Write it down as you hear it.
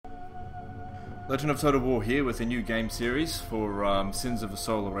Legend of Total War here with a new game series for Sins of a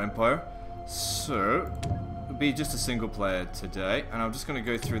Solar Empire. So, it'll be just a single player today, and I'm just going to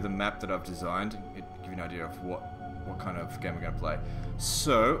go through the map that I've designed and give you an idea of what kind of game we're going to play.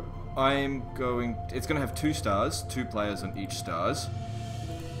 So, it's going to have 2 stars, 2 players on each stars.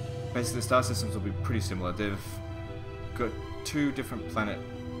 Basically, the star systems will be pretty similar. They've got 2 different planet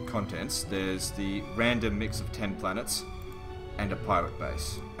contents. There's the random mix of 10 planets and a pirate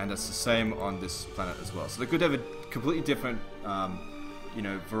base, and that's the same on this planet as well. So they could have a completely different,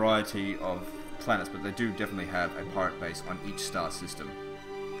 variety of planets, but they do definitely have a pirate base on each star system.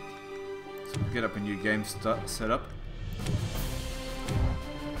 So we'll get up a new game setup. Just want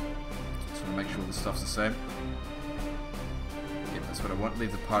to make sure the stuff's the same. Yep, that's what I want.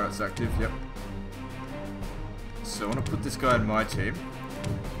 Leave the pirates active. Yep. So I want to put this guy in my team.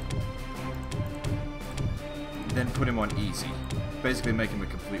 Then put him on easy. Basically make him a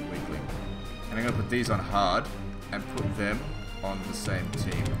complete weakling. And I'm going to put these on hard and put them on the same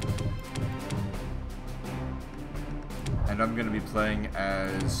team. And I'm going to be playing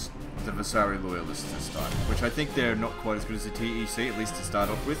as the Vasari Loyalists this time, which I think they're not quite as good as the TEC, at least to start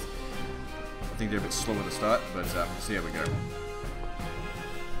off with. I think they're a bit slower to start, but we'll see how we go.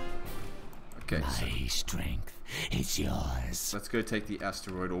 Okay, My strength is yours. Let's go take the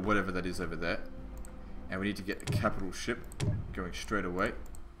asteroid or whatever that is over there. And we need to get a capital ship going straight away.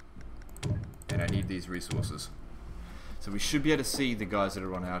 And I need these resources. So we should be able to see the guys that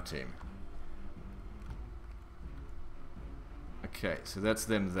are on our team. Okay, so that's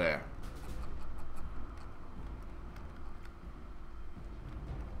them there.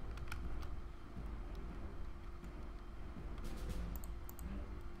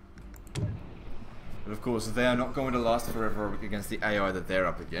 But of course, they are not going to last forever against the AI that they're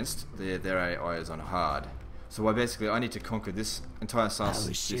up against. Their AI is on hard. So I need to conquer this entire star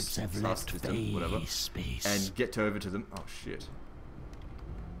system, whatever, and get over to them. Oh shit!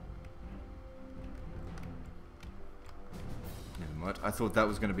 Never mind. I thought that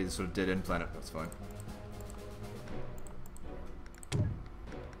was going to be the sort of dead end planet. That's fine.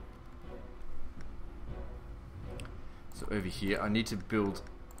 So over here, I need to build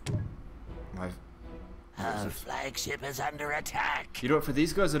my. Our flagship is under attack. You know what, for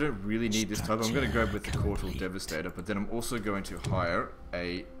these guys I don't really need this type. I'm going to go with the Cortal Devastator, but then I'm also going to hire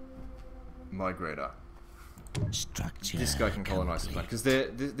a Migrator. This guy can colonize the planet, because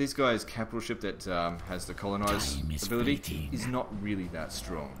this guy's capital ship that has the colonize ability is not really that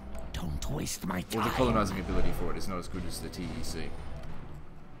strong. Don't waste my time. Or the colonizing ability for it is not as good as the TEC.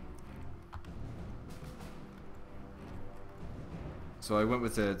 So I went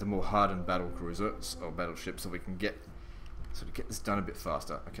with the more hardened battle cruiser or battleship, so we can get this done a bit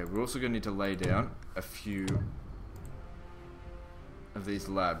faster. Okay, we're also going to need to lay down a few of these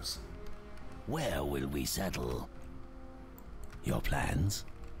labs. Where will we settle? Your plans?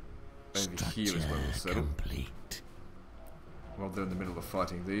 Over here is where we'll settle. Complete. While they're in the middle of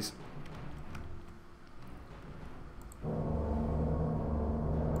fighting these.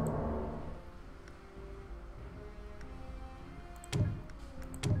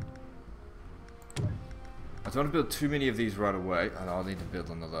 I don't want to build too many of these right away, and I'll need to build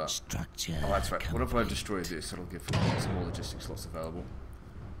another. Structure. Oh, that's right. Complete. What if I destroy this? It'll give some more logistics slots available.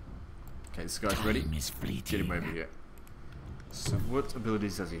 Okay, this guy's ready. Get him over here. So, what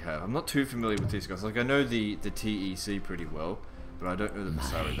abilities does he have? I'm not too familiar with these guys. Like, I know the TEC pretty well, but I don't know the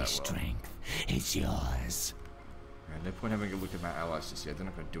Vasari that well. My strength is yours. Right, no point having a look at my allies just yet. They're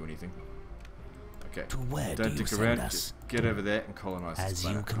not going to do anything. Okay. To where don't do dick you around. send us? Just get over there and colonize this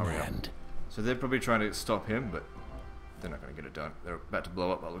planet. As you command. So they're probably trying to stop him, but they're not going to get it done. They're about to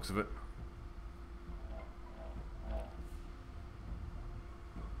blow up by the looks of it.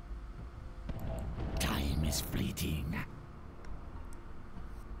 Time is fleeting.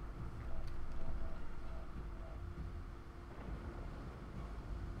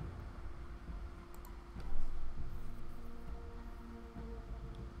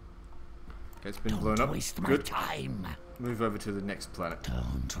 Okay, it's been blown up. Don't waste my Good. time. Move over to the next planet.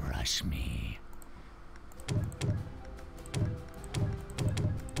 Don't rush me.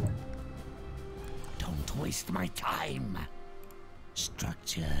 Don't waste my time.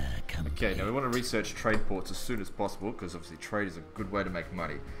 Structure complete. Okay, now we want to research trade ports as soon as possible, because obviously trade is a good way to make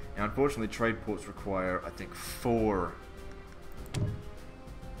money. Now, unfortunately, trade ports require, I think, 4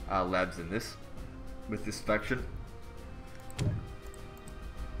 labs in this, with this faction.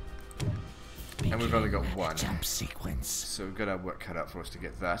 And we've only got 1. Jump sequence. So we've got our work cut out for us to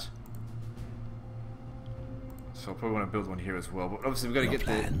get that. So I'll probably want to build one here as well. But obviously we've got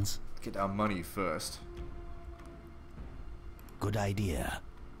to get our money first. Good idea.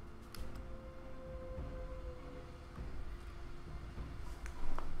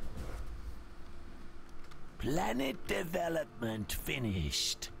 Planet development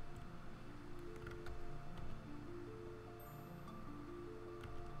finished.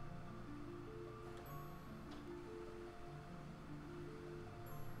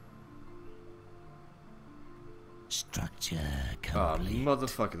 Structure complete. Oh,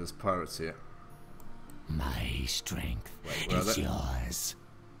 motherfucker, there's pirates here. My strength Wait, is yours.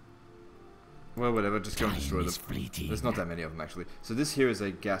 Well, whatever, just go and destroy them. Fleeting. There's not that many of them, actually. So this here is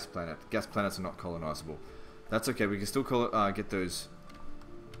a gas planet. Gas planets are not colonizable. That's okay, we can still get those...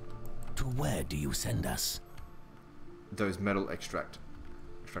 To where do you send us? Those metal extractor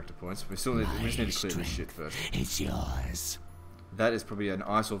points. We just need to clear this shit first. It's yours. That is probably an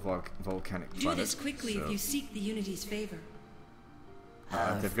ice or volcanic planet. Do this quickly if you seek the Unity's favor.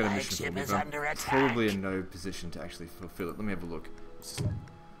 They've got a mission for me, but I'm probably in no position to actually fulfill it. Let me have a look.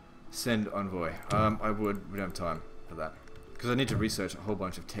 Send envoy. We don't have time for that. Because I need to research a whole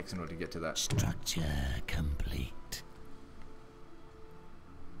bunch of text in order to get to that. Structure complete.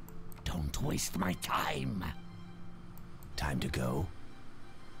 Don't waste my time. Time to go.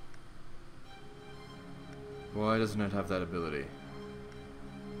 Why doesn't it have that ability?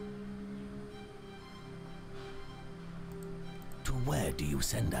 To where do you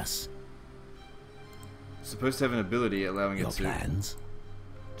send us? It's supposed to have an ability allowing Your it to plans?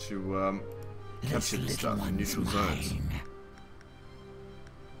 Capture the stuff in neutral zones.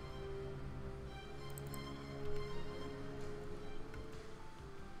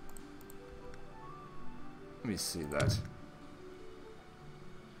 Let me see that.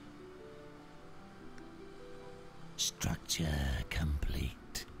 Structure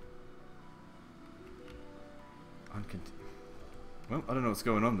complete. Well, I don't know what's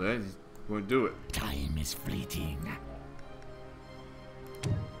going on there. He won't do it. Time is fleeting.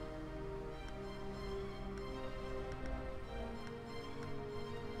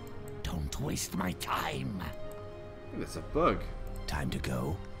 Don't waste my time. That's a bug. Time to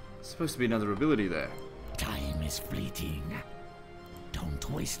go. There's supposed to be another ability there. Time is fleeting. Don't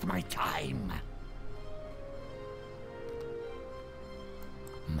waste my time.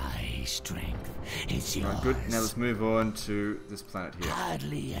 My strength is yours. Alright, good. Now let's move on to this planet here.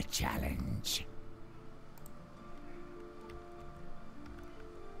 Hardly a challenge.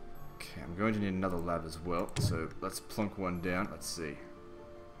 Okay, I'm going to need another lab as well, so let's plunk one down. Let's see.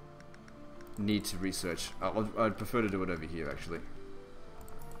 Need to research. I'd prefer to do it over here, actually.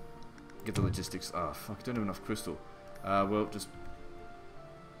 Get the logistics. Ah, fuck, I don't have enough crystal. Well, just...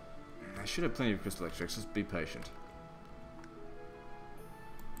 I should have plenty of crystal extracts, just be patient.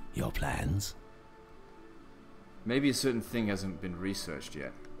 Your plans? Maybe a certain thing hasn't been researched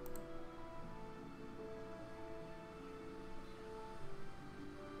yet.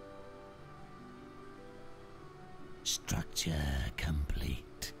 Structure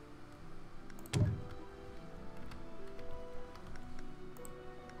complete.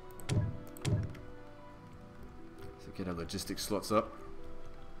 So get our logistics slots up.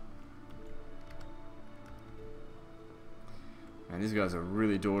 And these guys are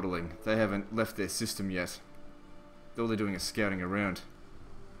really dawdling. They haven't left their system yet. All they're doing is scouting around.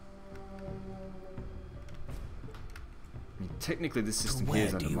 I mean, technically this system here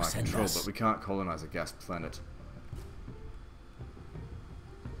is under my control, but we can't colonize a gas planet.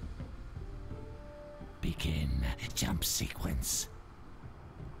 Begin jump sequence.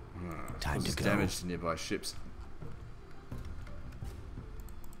 Time to go. Damage to nearby ships.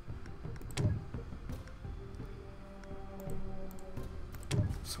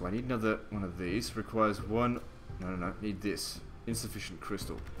 So I need another one of these. Requires one... No. Need this. Insufficient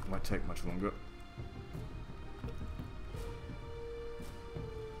crystal. Might take much longer.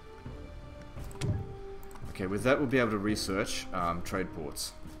 Okay, with that we'll be able to research trade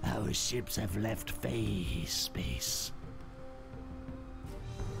ports. Our ships have left phase space.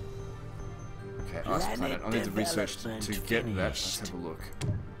 Okay, ice planet. I'll need to research to get that. Let's have a look.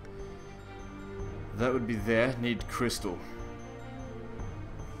 That would be there. Need crystal.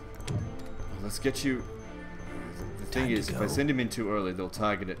 Let's get you... The thing is, if I send him in too early, they'll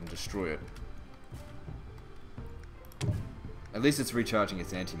target it and destroy it. At least it's recharging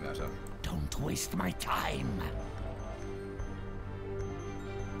its antimatter. Don't waste my time.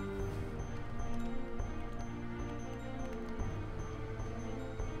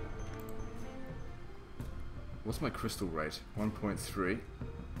 What's my crystal rate? 1.3.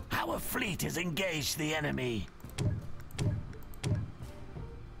 Our fleet has engaged the enemy.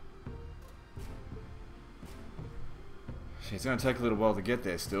 It's going to take a little while to get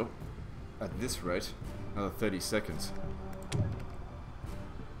there still. At this rate, another 30 seconds.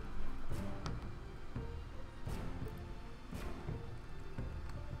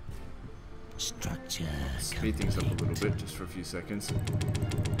 Structure Speed things up a little bit, just for a few seconds. There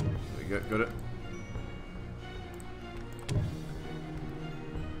we go, got it.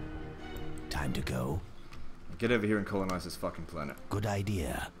 Time to go. Get over here and colonize this fucking planet. Good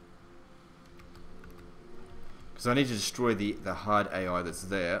idea. Because I need to destroy the hard AI that's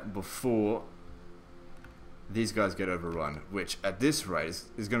there before these guys get overrun, which at this rate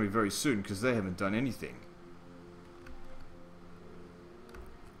is going to be very soon because they haven't done anything.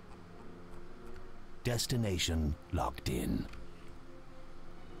 Destination locked in.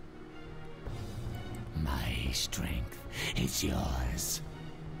 My strength is yours.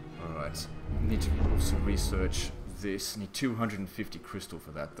 Alright, need to also research this. Need 250 crystal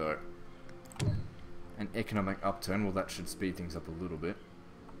for that though. An economic upturn, well that should speed things up a little bit.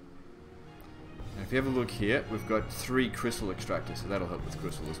 And if you have a look here, we've got 3 crystal extractors, so that'll help with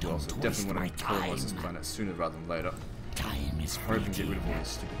crystal as well. So definitely want to colonize this planet sooner rather than later. Time is Hurry up and get rid of all these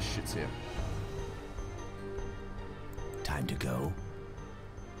stupid shits here. Time to go.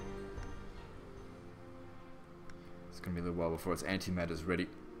 It's going to be a little while before its antimatter's ready.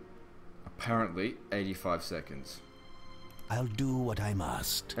 Apparently, 85 seconds. I'll do what I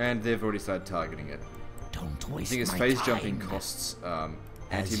must. And they've already started targeting it. Don't I waste think its my phase time. jumping costs As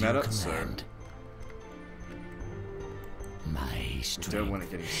you antimatter, so command. My strength don't want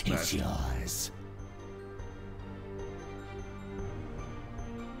it getting is smashed. yours.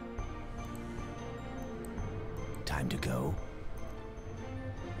 Time to go.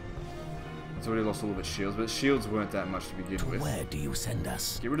 It's already lost all of its shields, but its shields weren't that much to begin with. Where do you send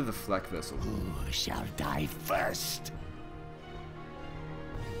us? Get rid of the flak vessel. Who shall die first?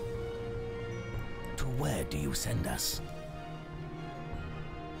 To where do you send us?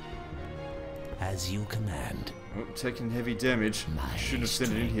 As you command. Oh, taking heavy damage. My Shouldn't have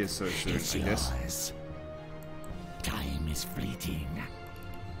sent it in here so soon, is I guess. yours. Time is fleeting.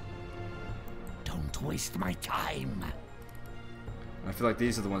 Don't waste my time. I feel like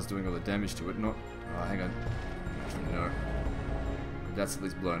these are the ones doing all the damage to it, not... Oh, hang on. Actually, no. That's at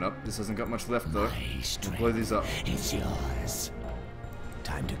least blown up. This hasn't got much left, though. My We'll strength blow these up. is yours.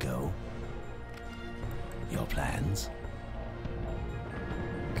 Time to go. Your plans?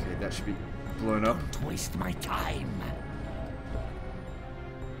 Okay, that should be blown up. Don't waste my time.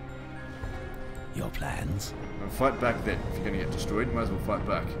 Your plans? Well, fight back then. If you're gonna get destroyed, might as well fight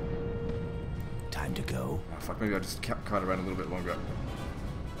back. Time to go. Oh, fuck, maybe I'll just kite around a little bit longer.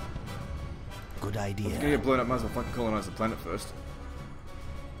 Good If idea. you're gonna get blown up, might as well fucking colonize the planet first.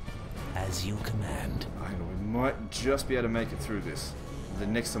 As you command. Hang on, we might just be able to make it through this. The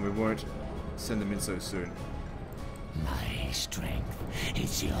next time we won't send them in so soon. My strength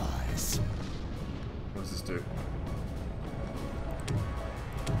is yours. What does this do?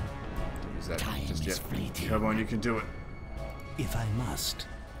 Don't use that Time just is yet. fleeting. Come on, you can do it. If I must.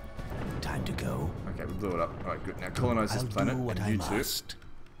 Time to go. Okay, we blew it up. Alright, good. Now colonize this I'll planet, do what and I you two. must.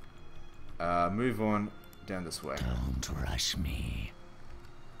 Move on down this way. Don't rush me.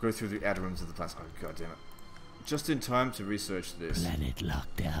 Go through the outer rooms of the planet. Oh, god damn it. Just in time to research this. Planet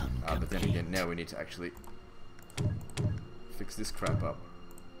lockdown But then complete. again, now we need to actually fix this crap up.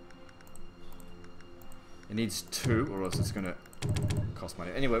 It needs 2, or else it's gonna cost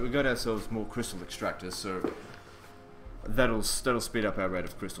money. Anyway, we got ourselves more crystal extractors, so that'll speed up our rate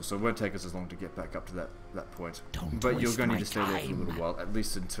of crystal. So it won't take us as long to get back up to that point. Don't But you're waste going to my need to stay there for a little time. while, at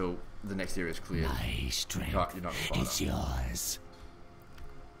least until the next area is cleared. My strength You're not far is yours.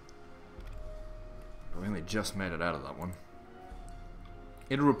 We only just made it out of that one.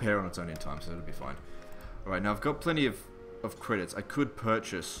 It'll repair on its own in time, so it'll be fine. Alright, now I've got plenty of credits. I could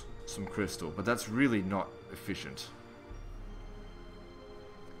purchase some crystal, but that's really not efficient.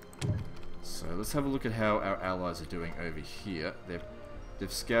 So let's have a look at how our allies are doing over here.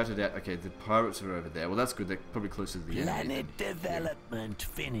 They've scouted out... Okay, the pirates are over there. Well, that's good. They're probably closer to the enemy. Planet development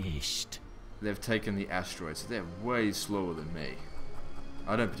finished. They've taken the asteroids, so they're way slower than me.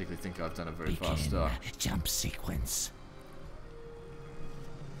 I don't particularly think I've done a very fast Begin start. jump sequence.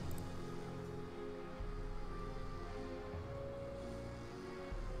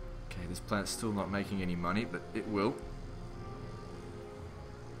 Okay, this planet's still not making any money, but it will.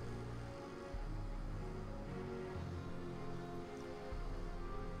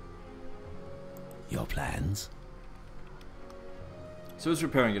 Your plans? So it's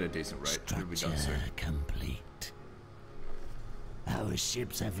repairing at a decent rate. It'll be Structure done soon. complete. Our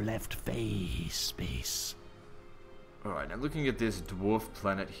ships have left phase space. Alright, now looking at this dwarf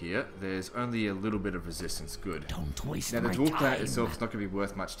planet here, there's only a little bit of resistance. Good. Don't waste Now the my dwarf time. planet itself is not going to be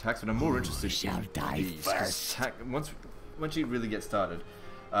worth much tax, but I'm more interested shall in die these. 'cause first? Once you really get started,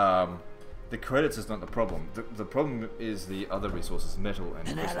 The credits is not the problem. The problem is the other resources, metal and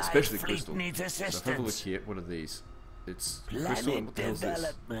crystal, especially crystal. So if I have a look here, what are these? It's crystal, and what the hell is this?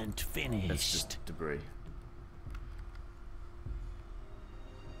 Development finished. That's just debris.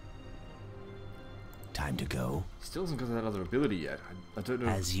 Time to go. Still hasn't got that other ability yet. I don't know.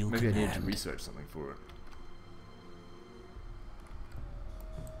 As you Maybe I need to command. research something for it.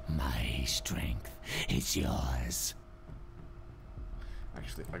 My strength is yours.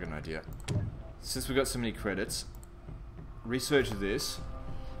 Actually, I got an idea. Since we got so many credits, research this,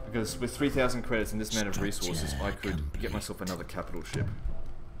 because with 3,000 credits and this amount of resources, I could get myself another capital ship.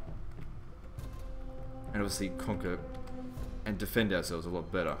 And obviously conquer and defend ourselves a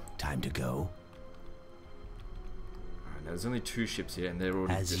lot better. Time to go. Alright, now there's only 2 ships here and they're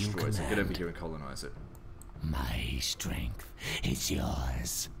already As you destroyed, so get command. over here and colonize it. My strength is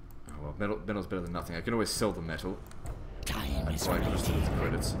yours. Oh well, metal's better than nothing. I can always sell the metal Time and is buy crystal with fleeting. the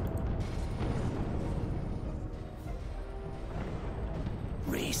credits.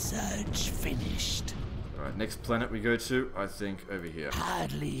 Research finished. Alright, next planet we go to, I think over here.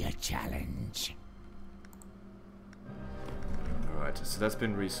 Hardly a challenge. Alright, so that's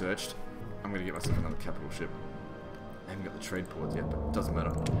been researched. I'm gonna get myself another capital ship. I haven't got the trade port yet, but it doesn't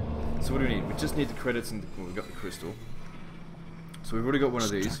matter. So what do we need? We just need the credits and well, we've got the crystal. So we've already got one of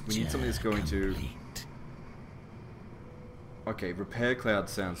these. We need something that's going to... Complete. Okay, repair cloud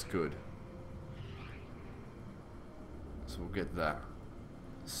sounds good. So we'll get that.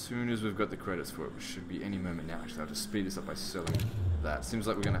 As soon as we've got the credits for it, which should be any moment now. Actually, I'll just speed this up by selling that. Seems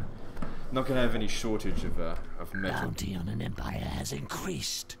like we're not gonna have any shortage of metal. Bounty on an empire has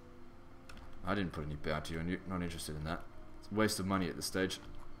increased. I didn't put any bounty on you. Not interested in that. It's a waste of money at this stage.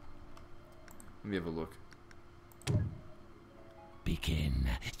 Let me have a look. Begin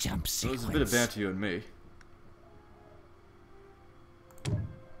jump Well, sequence. there's a bit of bounty on me.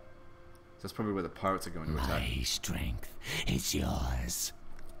 That's probably where the pirates are going to attack. My strength is yours.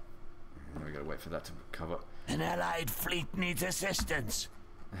 Now we gotta wait for that to recover. An allied fleet needs assistance.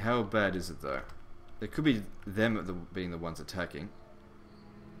 How bad is it though? It could be them being the ones attacking.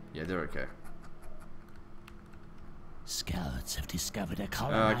 Yeah, they're okay. Scouts have discovered a Ah,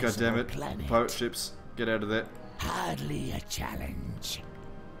 colonizable goddammit. planet. Pirate ships, get out of there. Hardly a challenge.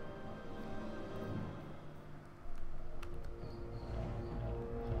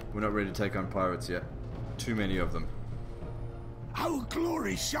 We're not ready to take on pirates yet. Too many of them. Our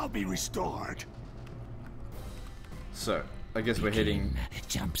glory shall be restored. So, I guess we're heading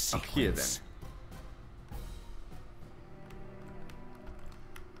jump up sequence. here then.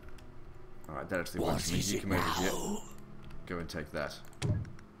 Alright, that actually What works for me. is You it come over here. now? Go and take that.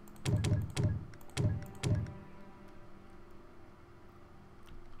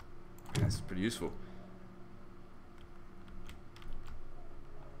 That's pretty useful.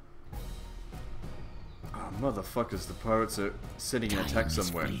 Oh, motherfuckers, the pirates are setting an attack Time is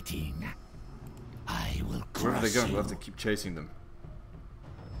somewhere. fleeting. I will Wherever crush they're going, we'll you. have to keep chasing them.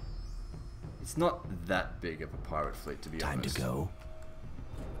 It's not that big of a pirate fleet, to be Time honest. to go.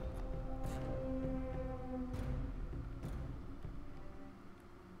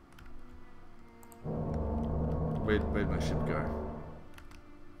 Where'd my ship go?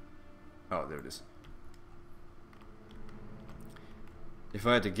 Oh, there it is. If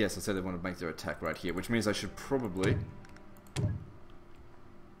I had to guess, I'd say they want to make their attack right here, which means I should probably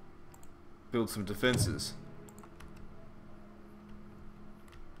build some defenses.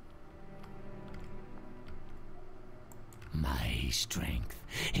 My strength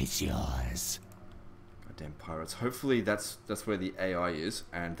is yours. Goddamn pirates. Hopefully that's where the AI is,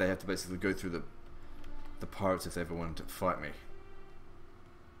 and they have to basically go through the pirates if they ever wanted to fight me.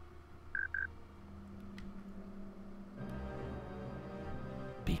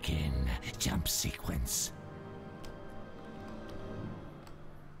 Begin jump sequence.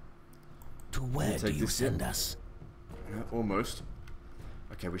 To where do take you this send in. us? Almost.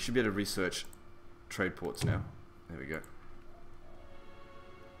 Okay, we should be able to research trade ports now. There we go.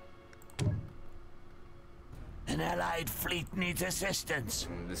 An allied fleet needs assistance.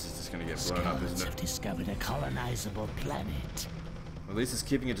 And this is just going to get blown up, Scouts isn't have it? discovered a colonizable planet. Well, at least it's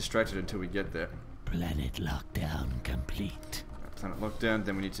keeping it distracted until we get there. Planet lockdown complete. Planet lockdown,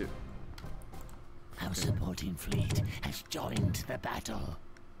 then we need to... Our supporting fleet has joined the battle.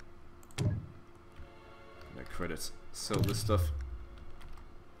 No credits. Sell this stuff.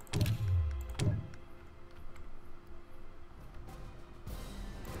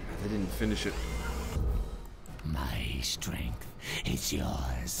 They didn't finish it. My strength is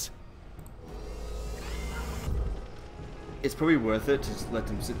yours. It's probably worth it to just let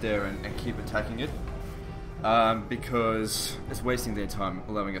them sit there and keep attacking it. Because it's wasting their time,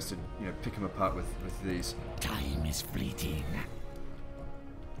 allowing us to, pick them apart with these. Time is fleeting.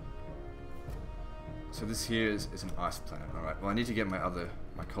 So this here is an ice planet. Alright, well I need to get my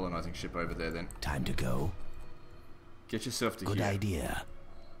colonizing ship over there then. Time to go. Get yourself to Good here. idea.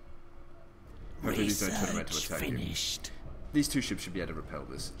 Hopefully these don't turn around to Research attack finished. you. These two ships should be able to repel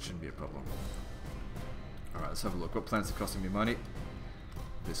this. It shouldn't be a problem. Alright, let's have a look. What planets are costing me money?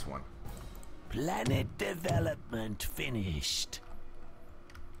 This one. Planet development finished.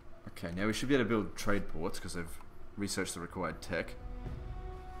 Okay, now we should be able to build trade ports because they've researched the required tech.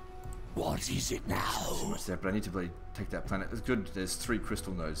 What is it So now? much there, but I need to bloody take that planet. It's good, there's 3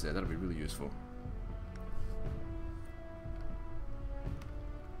 crystal nodes there. That'll be really useful.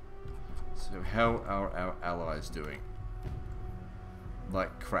 So how are our allies doing?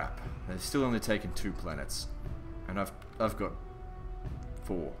 Like crap. They've still only taken 2 planets. And I've got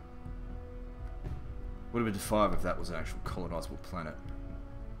 4. Would have been 5 if that was an actual colonizable planet.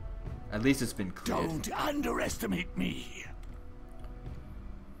 At least it's been cleared. Don't underestimate me.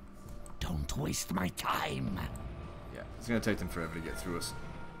 Don't waste my time. Yeah, it's going to take them forever to get through us.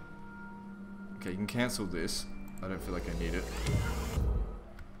 Okay, you can cancel this. I don't feel like I need it.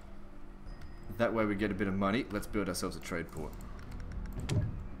 That way we get a bit of money. Let's build ourselves a trade port.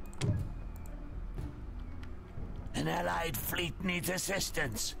 An allied fleet needs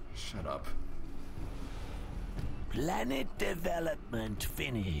assistance. Shut up. Planet development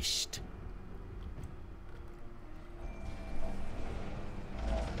finished.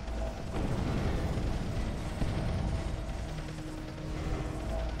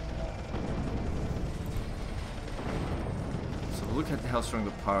 So look at how strong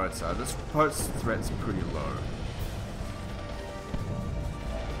the pirates are. This pirate's threat's pretty low.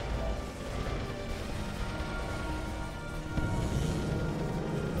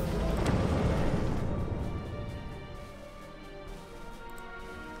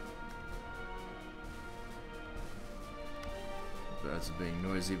 Birds are being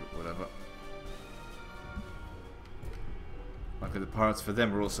noisy, but whatever. Luckily the pirates for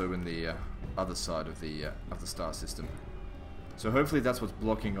them are also in the other side of the star system. So hopefully that's what's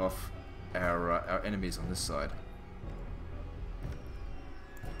blocking off our enemies on this side.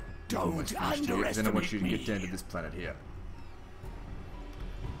 Don't Then I underestimate want you to me. get down to this planet here.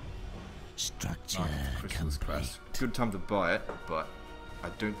 Structure Crystal's complete. crashed. Good time to buy it, but I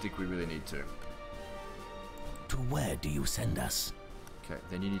don't think we really need to. To where do you send us? Okay,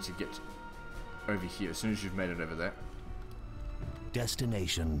 then you need to get over here as soon as you've made it over there.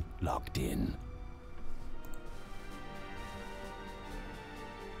 Destination locked in.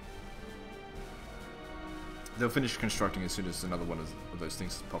 They'll finish constructing as soon as another one of those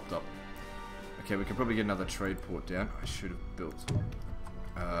things has popped up. Okay, we can probably get another trade port down. I should have built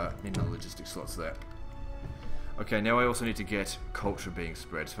need another logistics slots there. Okay, now I also need to get culture being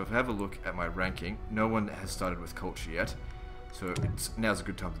spread. So if I have a look at my ranking, no one has started with culture yet. So now's a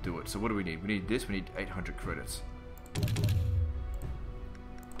good time to do it. So what do we need? We need this. We need 800 credits.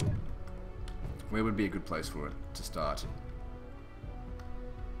 Where would be a good place for it to start?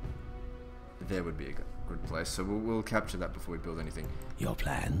 There would be a good place. So we'll capture that before we build anything. Your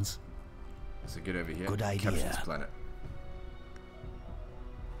plans? So get over here. Good idea. Capture this planet.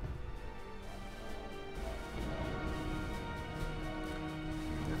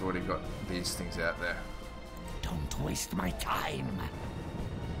 They've already got these things out there. Don't waste my time.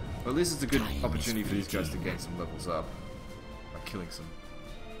 Well, at least it's a good Time is opportunity for these guys to fleeting. gain some levels up by killing some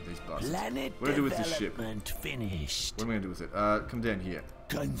of these bastards. Planet What do I do with this ship? development finished. What am I going to do with it? Come down here.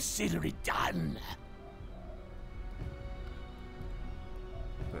 Consider it done.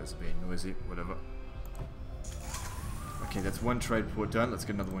 Birds are being noisy, whatever. Okay, that's one trade port done. Let's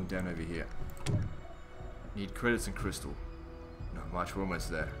get another one down over here. Need credits and crystal. Not much, we're almost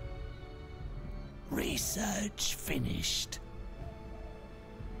there. Research finished.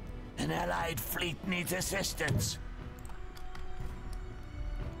 An allied fleet needs assistance.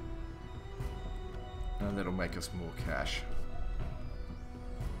 And that'll make us more cash.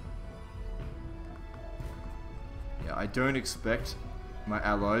 Yeah, I don't expect my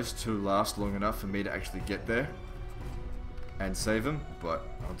allies to last long enough for me to actually get there and save them, but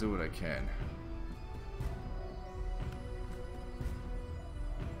I'll do what I can.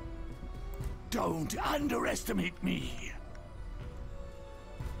 Don't underestimate me.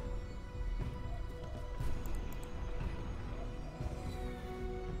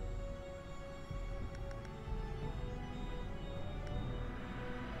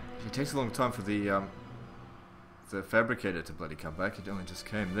 It takes a long time for the fabricator to bloody come back. It only just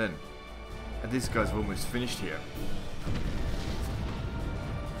came then. And these guys have almost finished here.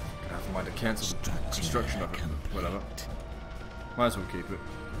 Gonna have Might have cancelled the construction of it, whatever. Might as well keep it.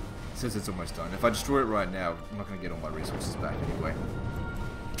 Says it's almost done. If I destroy it right now, I'm not going to get all my resources back anyway.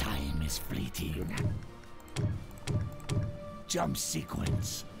 Time is fleeting. Jump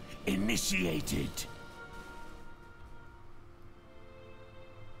sequence initiated.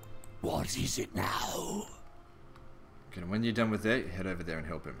 What is it now? Okay, and when you're done with that, head over there and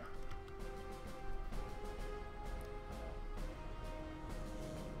help him.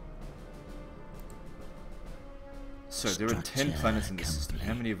 So there are 10 planets in the system.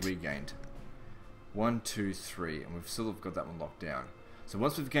 How many have we gained? 1, 2, 3, and we've still got that one locked down. So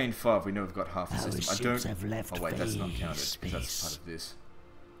once we've gained 5, we know we've got half the system. I don't. Oh wait, that's not counted because that's part of this.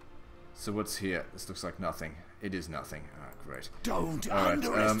 So what's here? This looks like nothing. It is nothing. Ah, great. Don't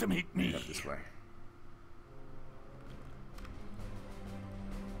underestimate me. Up this way.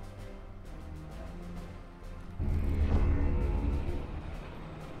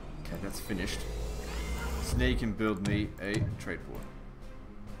 Okay, that's finished. So now you can build me a trade port.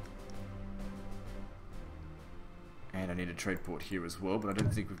 And I need a trade port here as well, but I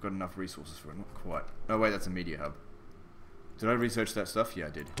don't think we've got enough resources for it. Not quite. No, wait, that's a media hub. Did I research that stuff? Yeah, I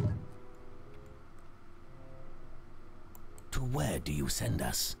did. To where do you send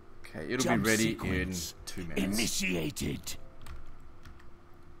us? Okay, it'll be ready in 2 minutes. Initiated.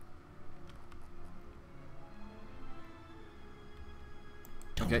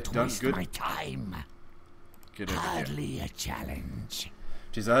 Don't waste my time. Get over Hardly here. A challenge.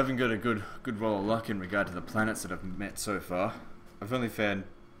 Jeez, I haven't got a good roll of luck in regard to the planets that I've met so far. I've only found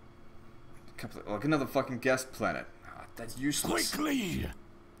a couple of, like another fucking gas planet. Oh, that's useless. Quickly!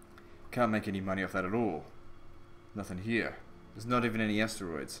 Can't make any money off that at all. Nothing here. There's not even any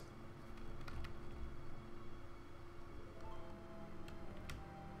asteroids.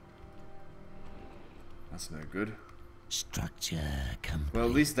 That's no good. Structure complete. Well,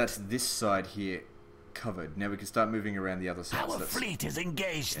 at least that's this side here covered. Now we can start moving around the other side. Our fleet has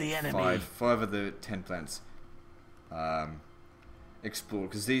engaged the enemy. Five of the 10 planets explored,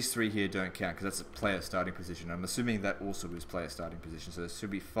 because these 3 here don't count, because that's a player starting position. I'm assuming that also is player starting position, so there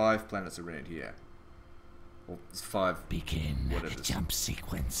should be 5 planets around here. Or 5. Begin jump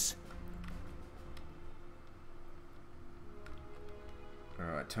sequence.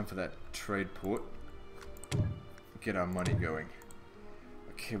 Alright, time for that trade port. Get our money going.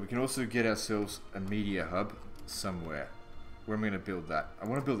 Okay, we can also get ourselves a media hub somewhere. Where am I going to build that? I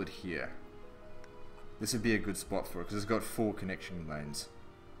want to build it here. This would be a good spot for it because it's got 4 connection lanes.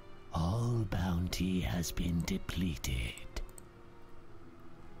 All bounty has been depleted.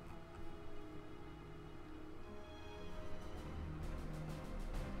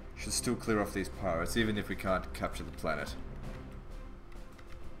 Should still clear off these pirates even if we can't capture the planet.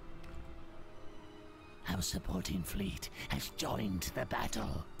 Our supporting fleet has joined the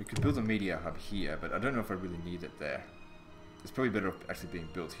battle. We could build a media hub here, but I don't know if I really need it there. It's probably better actually being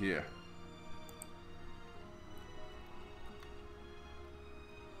built here.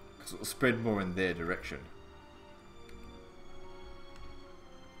 Because it'll spread more in their direction.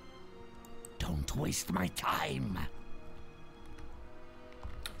 Don't waste my time.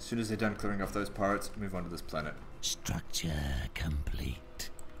 As soon as they're done clearing off those pirates, move on to this planet. Structure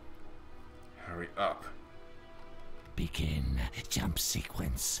complete. Hurry up. Begin jump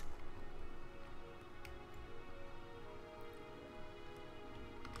sequence.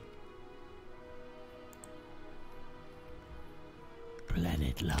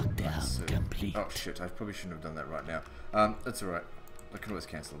 Planet lockdown complete. Oh shit, I probably shouldn't have done that right now. That's alright. I can always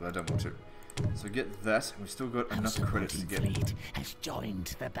cancel it, but I don't want to. So get that, and we've still got enough credits to get fleet has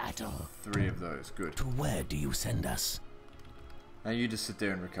joined the battle. 3 of those. Good. To where do you send us? Now you just sit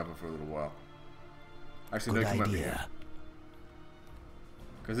there and recover for a little while. Actually, no, come over here.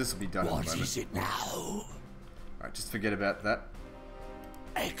 Because this will be done in a moment. What is it now? Alright, just forget about that.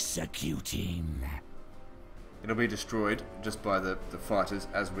 Executing. It'll be destroyed just by the fighters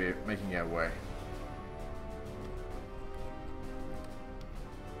as we're making our way.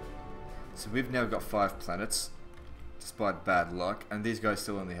 So we've now got 5 planets, despite bad luck, and these guys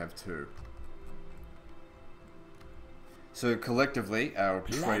still only have 2. So collectively, our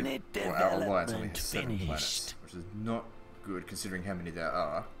trade or our alliance only has 7 planets, which is not good considering how many there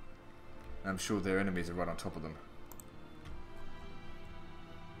are. I'm sure their enemies are right on top of them.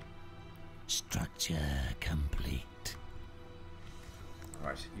 Structure complete.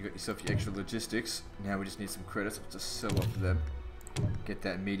 Right, you got yourself your extra logistics. Now we just need some credits. I'll just sell off them. Get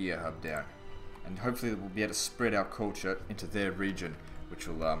that media hub down. And hopefully we'll be able to spread our culture into their region, which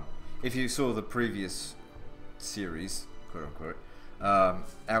will, if you saw the previous series, quote unquote,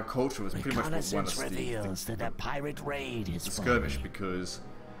 our culture was pretty much what won us the that a pirate raid is skirmish, because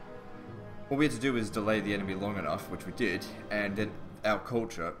all we had to do was delay the enemy long enough, which we did, and then our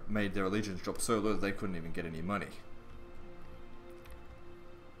culture made their allegiance drop so low that they couldn't even get any money.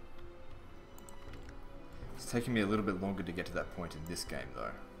 It's taking me a little bit longer to get to that point in this game,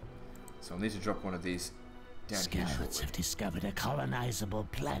 though. So I'll need to drop one of these down here shortly. Scouts have discovered a colonizable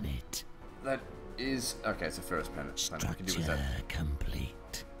planet. That is... okay, it's a Ferris planet. I can deal with that. Structure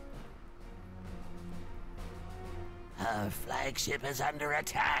complete. Our flagship is under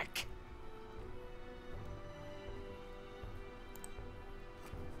attack.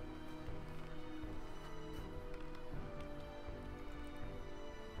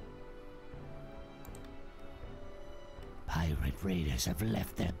 Pirate raiders have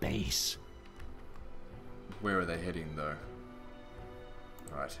left their base. Where are they heading, though?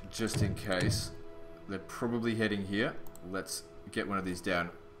 Right, just in case. They're probably heading here. Let's get one of these down.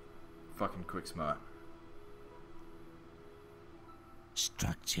 Fucking quick smart.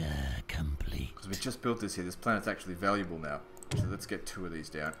 Structure complete. Because we just built this here. This planet's actually valuable now. So let's get 2 of these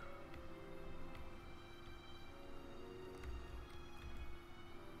down.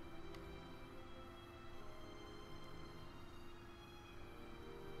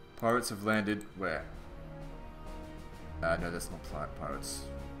 Pirates have landed where? No, that's not pirates.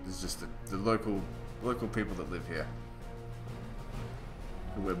 This is just the local people that live here.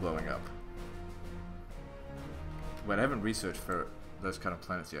 Who we're blowing up. Wait, I haven't researched for those kind of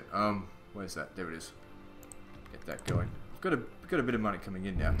planets yet. Where's that? There it is. Get that going. I've got a bit of money coming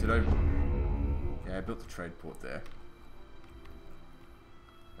in now. Did I? Yeah, I built the trade port there.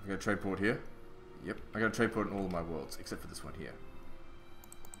 I've got a trade port here. Yep, I got a trade port in all of my worlds except for this one here.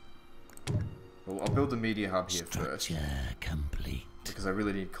 Well, I'll build the media hub here first. Structure complete. Because I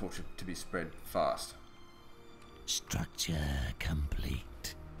really need culture to be spread fast. Structure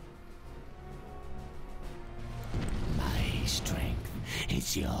complete. My strength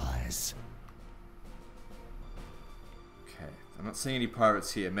is yours. Okay, I'm not seeing any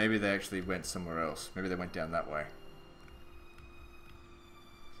pirates here. Maybe they actually went somewhere else. Maybe they went down that way.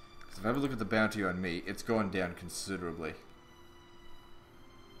 Because if I have a look at the bounty on me, it's gone down considerably.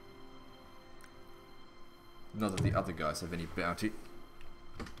 Not that the other guys have any bounty.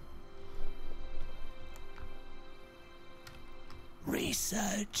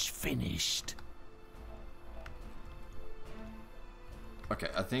 Research finished. Okay,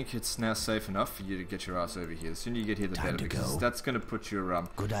 I think it's now safe enough for you to get your ass over here. The sooner you get here, the Time better, to because go. that's going to put your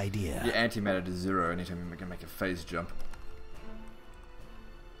Good idea. your antimatter to 0 anytime you can make a phase jump.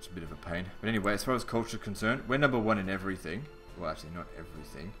 It's a bit of a pain. But anyway, as far as culture is concerned, we're number 1 in everything. Well, actually, not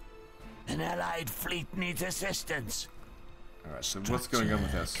everything. An allied fleet needs assistance. Alright, so what's going on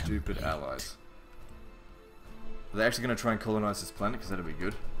with our stupid allies? Are they actually going to try and colonize this planet? Because that'd be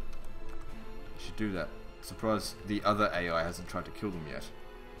good. You should do that. Surprised the other AI hasn't tried to kill them yet.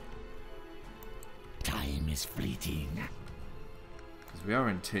 Time is fleeting. Because we are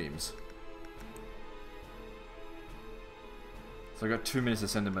in teams. So I got 2 minutes to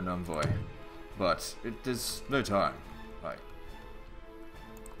send them an envoy. But there's no time. Like,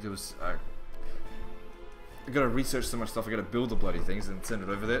 there was... I gotta research so much stuff, I gotta build the bloody things and send it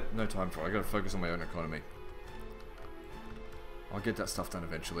over there. No time for it. I gotta focus on my own economy. I'll get that stuff done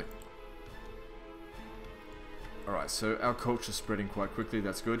eventually. Alright, so our culture's spreading quite quickly,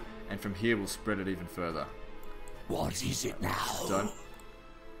 that's good. And from here we'll spread it even further. What is it now? Done.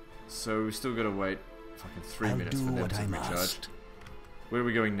 So we still gotta wait fucking 3 minutes for them to recharge. Where are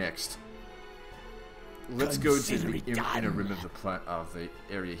we going next? Let's go to the inner rim of the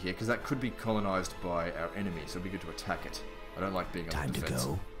area here, because that could be colonized by our enemy, so it'd be good to attack it. I don't like being on the defense.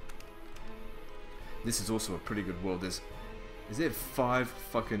 Time to go. This is also a pretty good world. Is there 5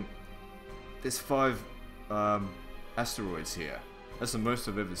 fucking... There's 5 asteroids here. That's the most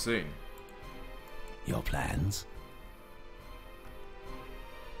I've ever seen. Your plans?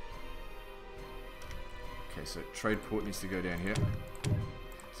 Okay, so trade port needs to go down here.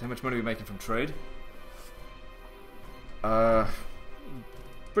 So how much money are we making from trade?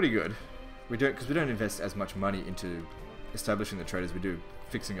 Pretty good. We don't, because we don't invest as much money into establishing the trade as we do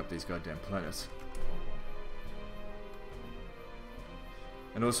fixing up these goddamn planets.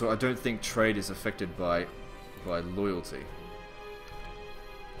 And also, I don't think trade is affected by loyalty.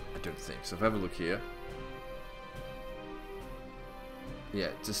 I don't think. So if I have a look here. Yeah,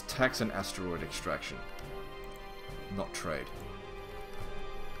 just tax and asteroid extraction. Not trade.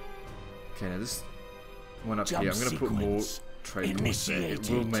 Okay, now this one up here, I'm going to put more trade points there. It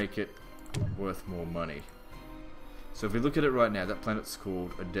will make it worth more money. So if we look at it right now, that planet's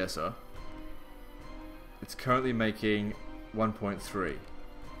called Odessa. It's currently making 1.3.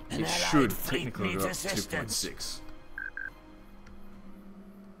 It should technically go up to 2.6.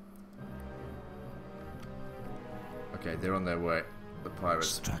 Okay, they're on their way, the pirates.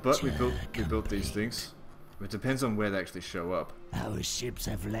 Structure But we built these complete. things. It depends on where they actually show up. Our ships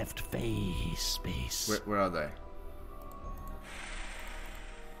have left phase space. Where are they?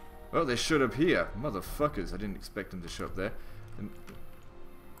 Oh, they showed up here. Motherfuckers, I didn't expect them to show up there.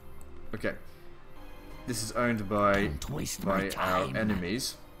 Okay. This is owned by Don't waste my our time.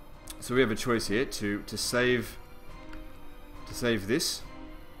 enemies. So we have a choice here to save this.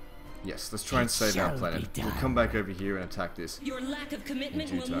 Yes, let's try and It save our shall planet. be We'll done. come back over here and attack this. Your lack of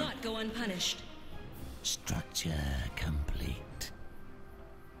commitment In due will time. not go unpunished. Structure complete.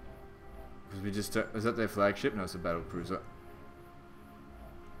 Because we just is that their flagship? No, it's a battle cruiser.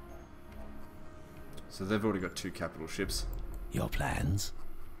 So they've already got 2 capital ships. Your plans?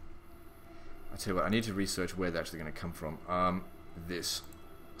 I tell you what, I need to research where they're actually going to come from. This,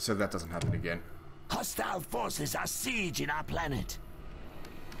 so that doesn't happen again. Hostile forces are sieging our planet.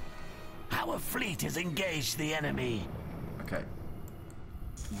 Our fleet has engaged the enemy. Okay.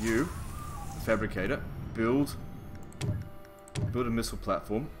 You, fabricator, build a missile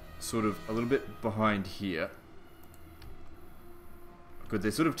platform, sort of a little bit behind here. Good,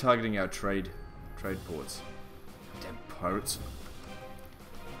 they're sort of targeting our trade ports. Damn pirates.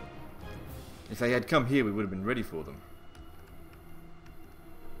 If they had come here, we would have been ready for them.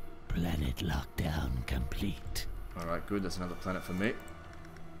 Planet lockdown complete. Alright, good, that's another planet for me.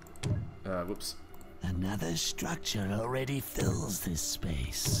 Whoops. Another structure already fills this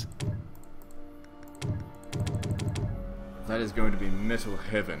space. That is going to be metal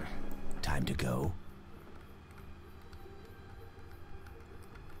heaven. Time to go.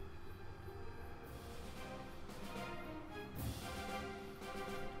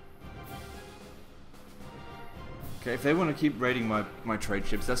 Okay, if they want to keep raiding my trade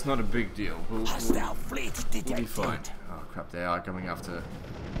ships, that's not a big deal. Hostile fleet We'll detected. be fine. Oh crap, they are coming after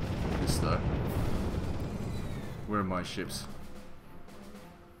this though. Where are my ships?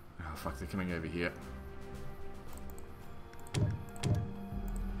 Oh fuck, they're coming over here.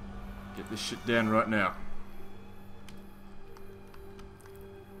 Get this shit down right now.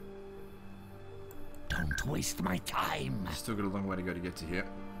 Don't waste my time. Still got a long way to go to get to here.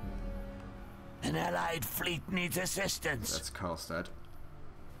 An allied fleet needs assistance. That's Karlstad.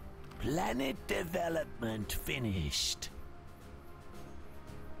 Planet development finished.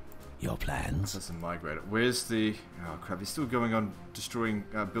 Your plans? That's a migrator. Where's the... Oh crap, he's still going on destroying,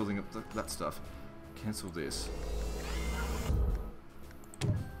 building up that stuff. Cancel this.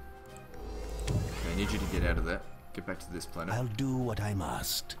 Okay, I need you to get out of there. Get back to this planet. I'll do what I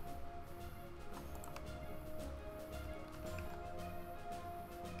must.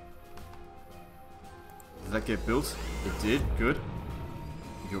 Did that get built? It did. Good.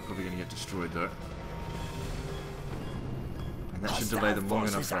 You're probably going to get destroyed though. And that should delay them long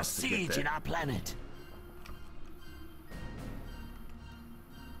enough for us to get in there. our planet.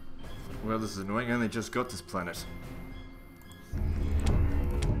 Well, this is annoying. I only just got this planet.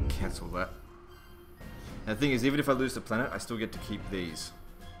 Cancel that. And the thing is, even if I lose the planet, I still get to keep these.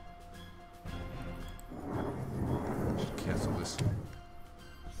 Cancel this.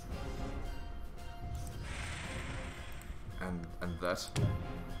 And that.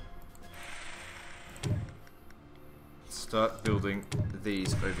 Start building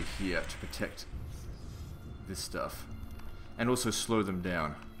these over here to protect this stuff. And also slow them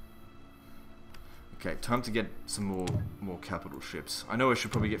down. Okay, time to get some more capital ships. I know I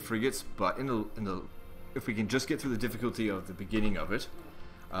should probably get frigates, but if we can just get through the difficulty of the beginning of it,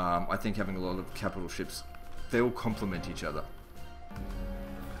 I think having a lot of capital ships, they all complement each other.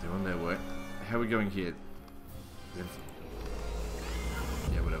 They're on their way. How are we going here?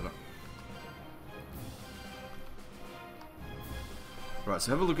 Yeah, whatever. Right,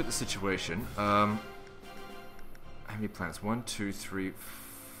 so have a look at the situation. How many planets? 1, 2, 3...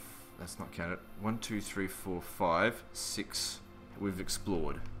 That's not counted. 1, 2, 3, 4, 5, 6. We've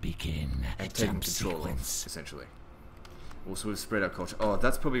explored Begin a and taken jump control of, sequence. essentially. Also, we've spread our culture. Oh,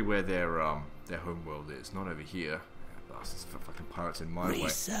 that's probably where their home world is, not over here. Bastards, fucking pirates in my way.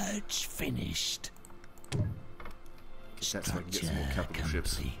 Research finished. Get that so I can get some more capital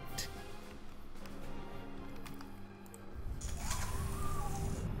ships. Complete.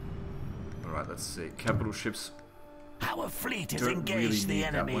 Alright, let's see. Capital ships Our fleet has don't engaged really the need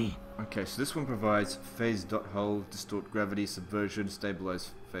that enemy. one. Okay, so this one provides phase dot hull, distort gravity, subversion,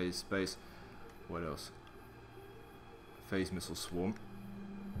 stabilize phase space. What else? Phase missile swarm.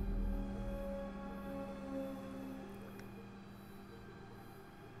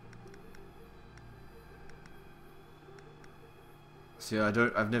 See,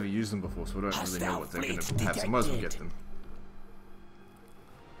 I've never used them before, so I don't really know what they're going to have, so I might as well get them.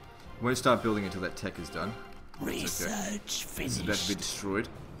 Won't start building until that tech is done. Research This is about to be finished. destroyed.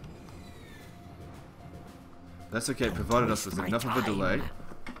 That's okay, provided us with waste my enough of a delay time.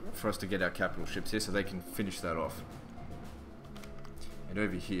 for us to get our capital ships here so they can finish that off. And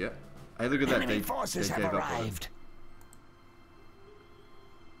over here, hey, look at that, Enemy they forces gave have up on it. arrived.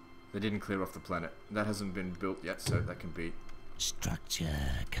 They didn't clear off the planet. That hasn't been built yet, so that can be... Structure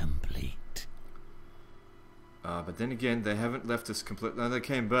complete. but then again, they haven't left us completely... No, they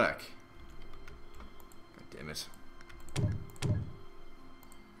came back. God damn it.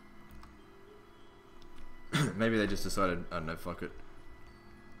 Maybe they just decided, I don't know, fuck it.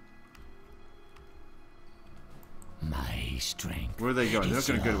 My strength. Where are they going? They're not is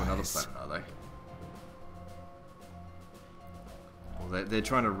going to go to another yours. planet, are they? Well, they're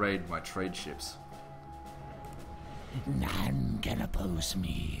trying to raid my trade ships. None can oppose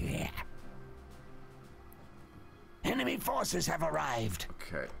me. Every forces have arrived.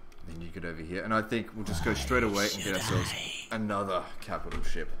 Okay, then you get over here, and I think we'll just go straight away and get ourselves another capital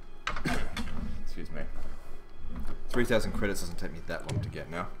ship. Excuse me. 3,000 credits doesn't take me that long to get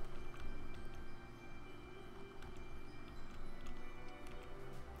now.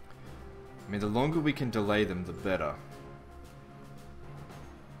 I mean, the longer we can delay them, the better.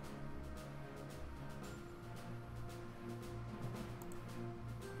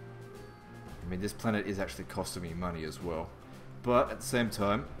 I mean, this planet is actually costing me money as well. But at the same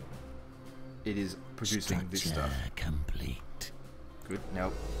time, it is producing this stuff. Complete. Good.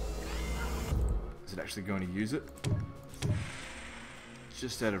 Now, is it actually going to use it?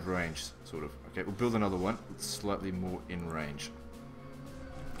 Just out of range, sort of. Okay, we'll build another one. It's slightly more in range.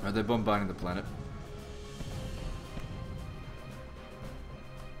 Alright, they're bombarding the planet.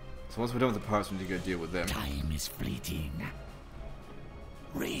 So once we're done with the pirates, we need to go deal with them. Time is fleeting.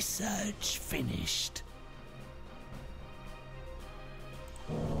 Research finished.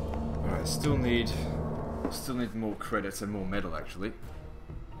 Alright, still need more credits and more metal, actually.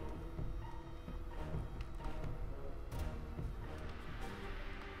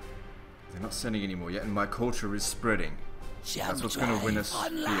 They're not sending any more yet, and my culture is spreading. That's what's going to win us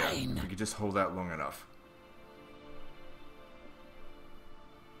here. If we could just hold out long enough.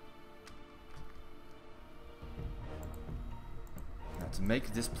 Now, to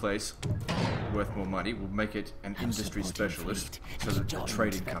make this place worth more money, we'll make it an industry specialist so that the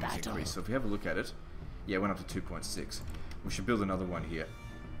trade incomes increase. So if we have a look at it, yeah, it went up to 2.6. We should build another one here.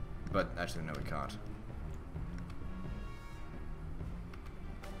 But actually, no, we can't.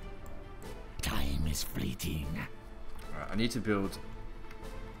 Time is fleeting. Alright, I need to build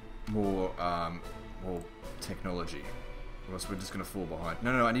more technology, or else we're just going to fall behind.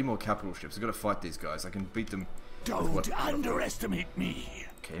 No, I need more capital ships. I've got to fight these guys. I can beat them. Don't underestimate me.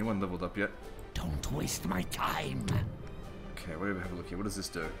 Okay, anyone leveled up yet? Don't waste my time. Okay, whatever. Have a look here. What does this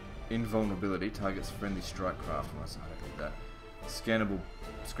do? Invulnerability targets friendly strike craft. Oh, I don't need that. Scrambled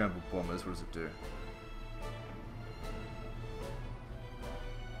bombers. What does it do?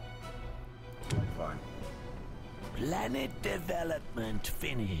 Fine. Planet development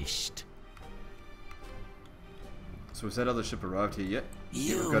finished. So has that other ship arrived here yet?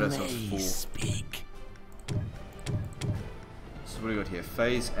 Yeah, You we've got ourselves may 4. speak. So what do we got here?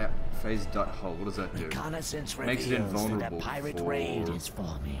 Phase dot hull. What does that do? Reconnaissance Makes it reveals that invulnerable a pirate for raid is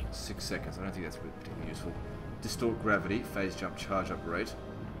forming. 6 seconds. I don't think that's particularly useful. Distort gravity, phase jump, charge up rate.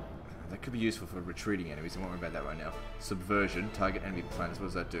 That could be useful for retreating enemies. I won't worry about that right now. Subversion, target enemy planets. What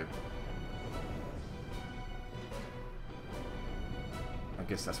does that do? I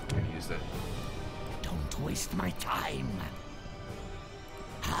guess that's what we're going to use then. Don't waste my time.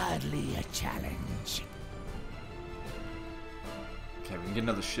 Hardly a challenge. Okay, we can get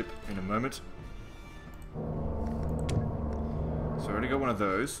another ship in a moment. So I already got one of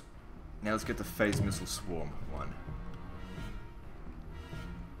those. Now let's get the phase missile swarm one.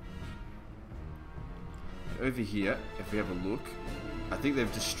 And over here, if we have a look, I think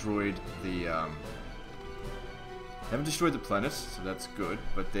they've destroyed the they haven't destroyed the planet, so that's good,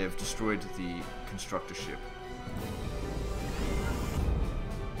 but they've destroyed the constructor ship.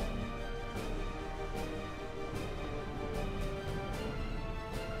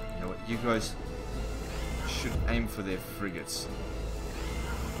 You know what, you guys should aim for their frigates.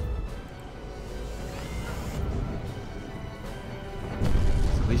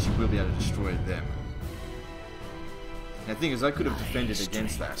 So at least you will be able to destroy them. Now the thing is, I could have defended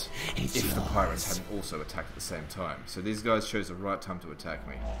against that if the pirates hadn't also attacked at the same time. So these guys chose the right time to attack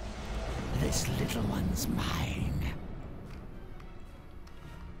me. This little one's mine.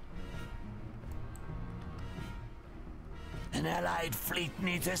 An allied fleet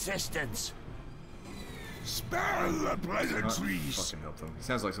needs assistance. Spare the pleasantries. Fucking help them.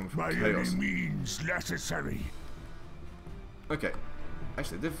 Sounds like someone By from any Chaos. means necessary. Okay.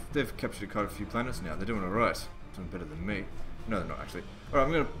 Actually, they've captured quite a few planets now. They're doing alright. Doing better than me. No, they're not actually. Alright,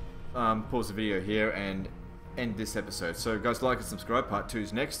 I'm gonna pause the video here and end this episode. So guys, like and subscribe. Part 2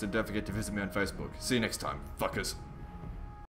 is next, and don't forget to visit me on Facebook. See you next time, fuckers.